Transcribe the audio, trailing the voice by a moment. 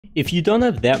If you don't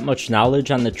have that much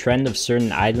knowledge on the trend of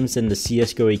certain items in the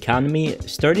CSGO economy,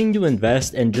 starting to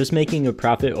invest and just making a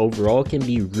profit overall can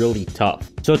be really tough.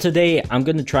 So today, I'm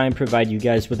going to try and provide you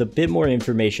guys with a bit more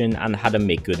information on how to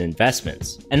make good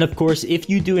investments. And of course, if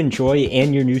you do enjoy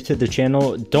and you're new to the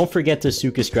channel, don't forget to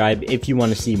subscribe if you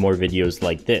want to see more videos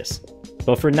like this.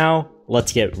 But for now,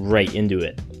 let's get right into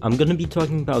it. I'm going to be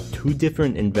talking about two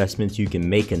different investments you can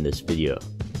make in this video.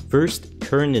 First,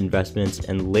 current investments,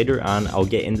 and later on I'll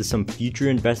get into some future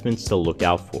investments to look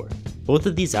out for. Both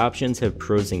of these options have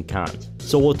pros and cons,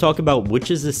 so we'll talk about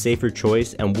which is the safer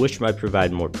choice and which might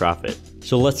provide more profit.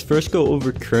 So let's first go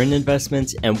over current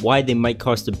investments and why they might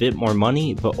cost a bit more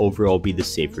money but overall be the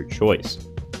safer choice.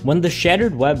 When the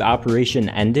Shattered Web operation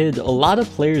ended, a lot of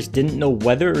players didn't know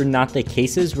whether or not the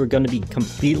cases were going to be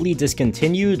completely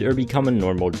discontinued or become a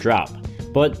normal drop.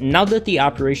 But now that the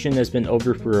operation has been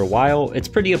over for a while, it's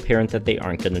pretty apparent that they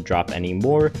aren't going to drop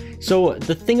anymore. So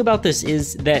the thing about this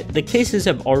is that the cases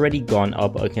have already gone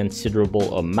up a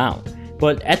considerable amount,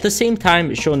 but at the same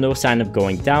time show no sign of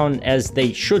going down, as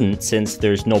they shouldn't since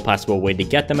there's no possible way to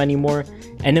get them anymore.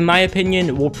 And in my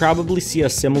opinion, we'll probably see a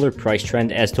similar price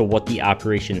trend as to what the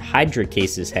Operation Hydra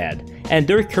cases had, and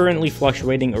they're currently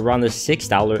fluctuating around the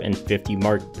 $6.50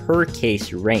 mark per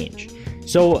case range.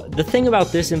 So the thing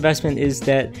about this investment is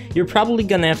that you're probably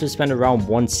going to have to spend around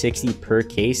 $160 per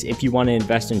case if you want to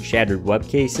invest in Shattered Web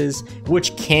cases,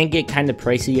 which can get kind of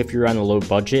pricey if you're on a low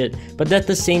budget, but at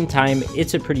the same time,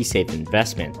 it's a pretty safe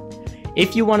investment.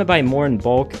 If you want to buy more in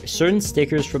bulk, certain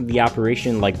stickers from the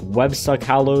operation like Webstuck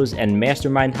Hollows and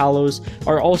Mastermind Hollows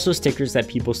are also stickers that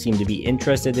people seem to be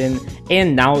interested in,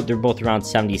 and now they're both around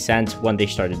 70 cents when they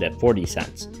started at 40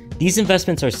 cents. These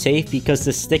investments are safe because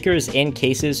the stickers and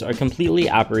cases are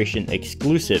completely operation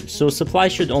exclusive, so supply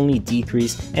should only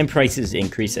decrease and prices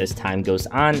increase as time goes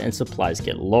on and supplies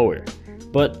get lower.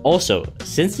 But also,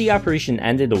 since the operation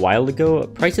ended a while ago,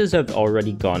 prices have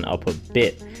already gone up a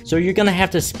bit, so you're gonna have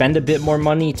to spend a bit more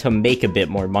money to make a bit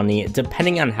more money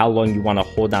depending on how long you want to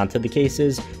hold on to the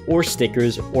cases or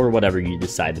stickers or whatever you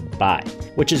decide to buy.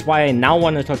 Which is why I now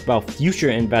want to talk about future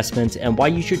investments and why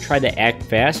you should try to act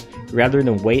fast rather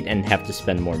than wait and have to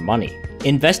spend more money.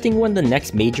 Investing when the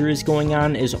next major is going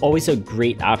on is always a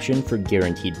great option for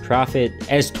guaranteed profit,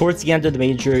 as towards the end of the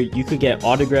major you could get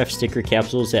autographed sticker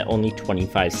capsules at only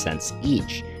 25 cents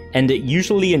each, and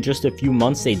usually in just a few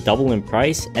months they double in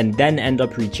price and then end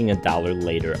up reaching $1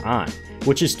 later on,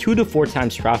 which is 2 to 4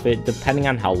 times profit depending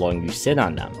on how long you sit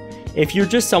on them. If you're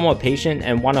just somewhat patient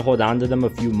and want to hold on to them a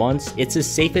few months, it's the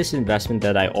safest investment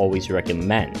that I always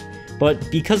recommend.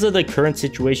 But because of the current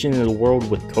situation in the world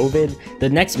with COVID, the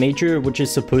next major, which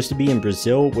is supposed to be in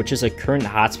Brazil, which is a current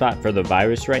hotspot for the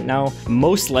virus right now,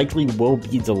 most likely will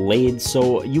be delayed,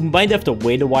 so you might have to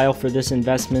wait a while for this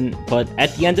investment, but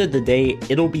at the end of the day,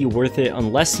 it'll be worth it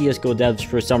unless CSGO devs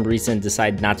for some reason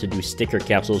decide not to do sticker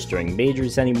capsules during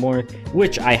majors anymore,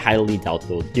 which I highly doubt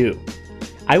they'll do.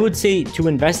 I would say to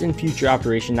invest in future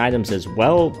operation items as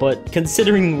well, but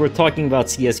considering we're talking about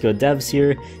CSGO devs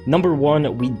here, number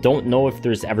one, we don't know if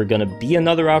there's ever going to be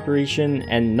another operation,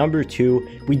 and number two,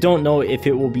 we don't know if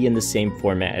it will be in the same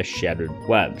format as Shattered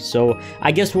Web, so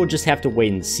I guess we'll just have to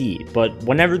wait and see. But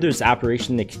whenever there's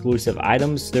operation exclusive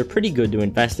items, they're pretty good to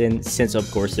invest in since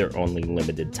of course they're only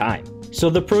limited time. So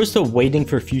the pros to waiting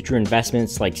for future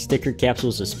investments like sticker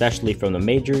capsules, especially from the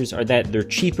majors, are that they're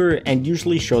cheaper and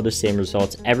usually show the same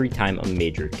results every time a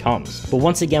major comes. But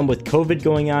once again, with COVID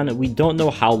going on, we don't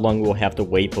know how long we'll have to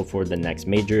wait before the next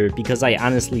major because I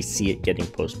honestly see it getting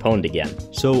postponed again.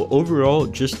 So overall,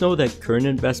 just know that current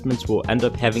investments will end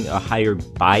up having a higher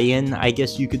buy-in, I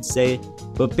guess you could say.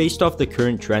 But based off the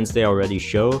current trends they already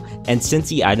show, and since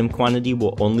the item quantity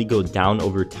will only go down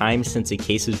over time since the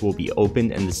cases will be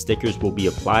opened and the stickers will be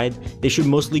applied, they should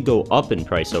mostly go up in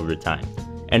price over time.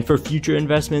 And for future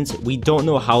investments, we don't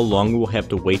know how long we'll have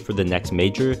to wait for the next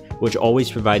major, which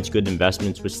always provides good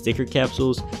investments with sticker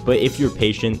capsules, but if you're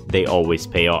patient, they always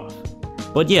pay off.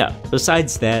 But yeah,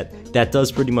 besides that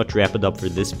does pretty much wrap it up for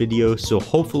this video, so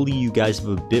hopefully you guys have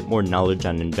a bit more knowledge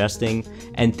on investing,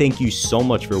 and thank you so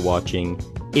much for watching.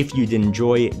 If you did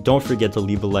enjoy, don't forget to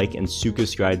leave a like and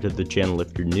subscribe to the channel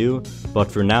if you're new,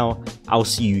 but for now, I'll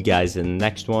see you guys in the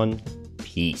next one.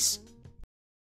 Peace.